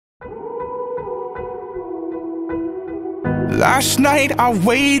Last night I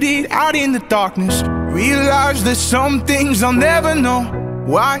waited out in the darkness, realized there's some things I'll never know.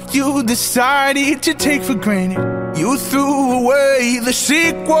 Why you decided to take for granted, you threw away the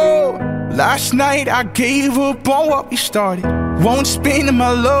sequel. Last night I gave up on what we started, won't spend my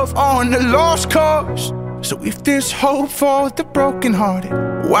love on a lost cause. So if there's hope for the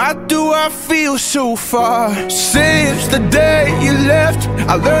brokenhearted, why do I feel so far? Since the day you left,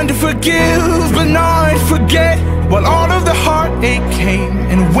 I learned to forgive but not forget. While all of the heartache came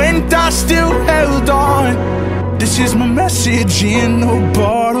and went, I still held on. This is my message in a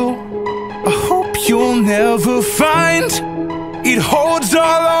bottle, I hope you'll never find. It holds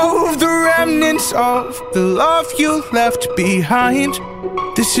all of the remnants of the love you left behind.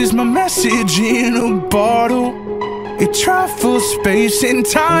 This is my message in a bottle, it travels space and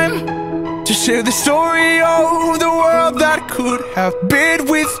time to share the story of the world that could have been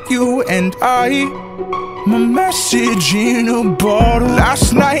with you and I. My message in a bottle.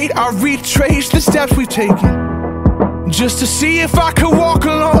 Last night I retraced the steps we've taken, just to see if I could walk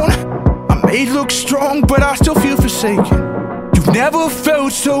alone. I may look strong, but I still feel forsaken. You've never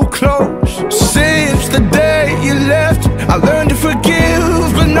felt so close. Since the day you left, I learned to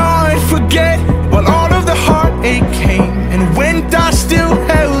forgive but not forget. While all of the heartache came and went, I still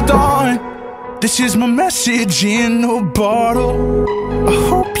held on. This is my message in a bottle, I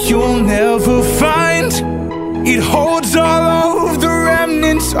hope you'll never find. It holds all of the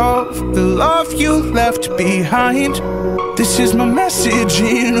remnants of the love you left behind. This is my message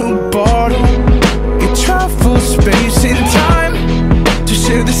in a bottle, it travels space and time to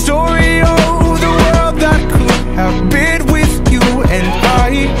share the story of the world that could have been with you and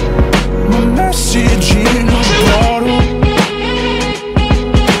I. My message in a bottle.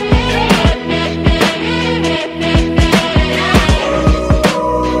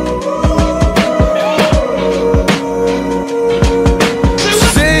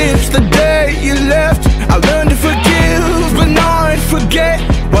 Since the day you left, I learned to forgive but not forget.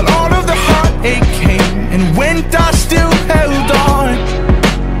 While all of the heartache came and went, I still held on.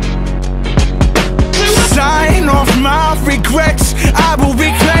 Sign off my regrets, I will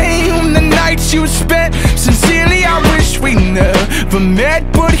reclaim the nights you spent. Sincerely I wish we never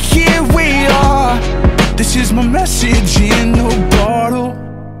met, but here we are. This is my message in a bottle,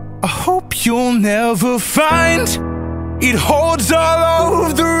 I hope you'll never find. It holds all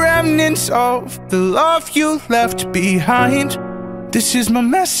of the remnants of the love you left behind. This is my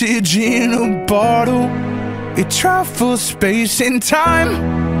message in a bottle, it travels space and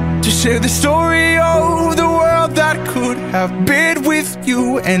time to share the story of the world that could have been with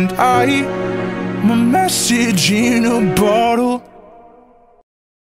you and I. My message in a bottle.